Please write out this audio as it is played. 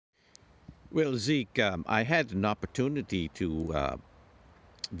Well, Zeke, I had an opportunity to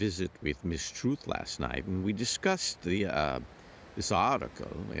visit with Miss Truth last night, and we discussed this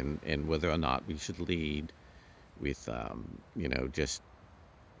article and whether or not we should lead with, just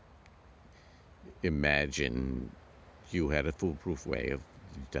imagine you had a foolproof way of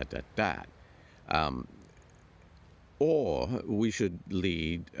dot dot dot, um, or we should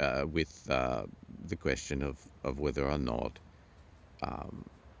lead with the question of whether or not um,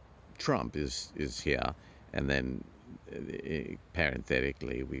 Trump is here, and then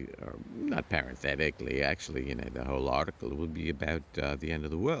parenthetically, we or not parenthetically, actually, the whole article would be about the end of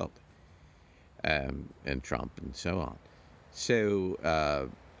the world, and Trump and so on.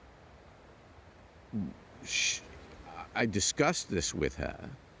 So sh- I discussed this with her,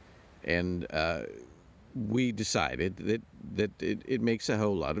 and we decided that it makes a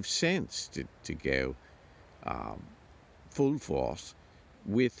whole lot of sense to go um, full force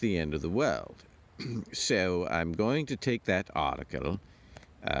with the end of the world. So I'm going to take that article,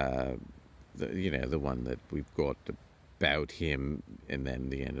 uh, the one that we've got about him and then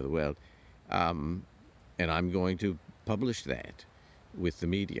the end of the world, um, and I'm going to publish that with the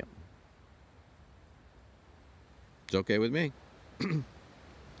medium. It's okay with me.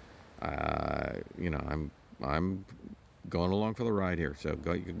 I'm going along for the ride here. So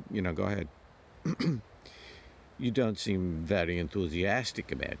go ahead. You don't seem very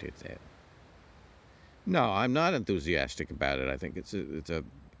enthusiastic about it, though. No, I'm not enthusiastic about it. I think it's a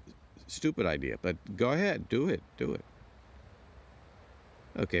stupid idea. But go ahead, do it.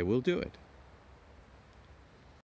 Okay, we'll do it.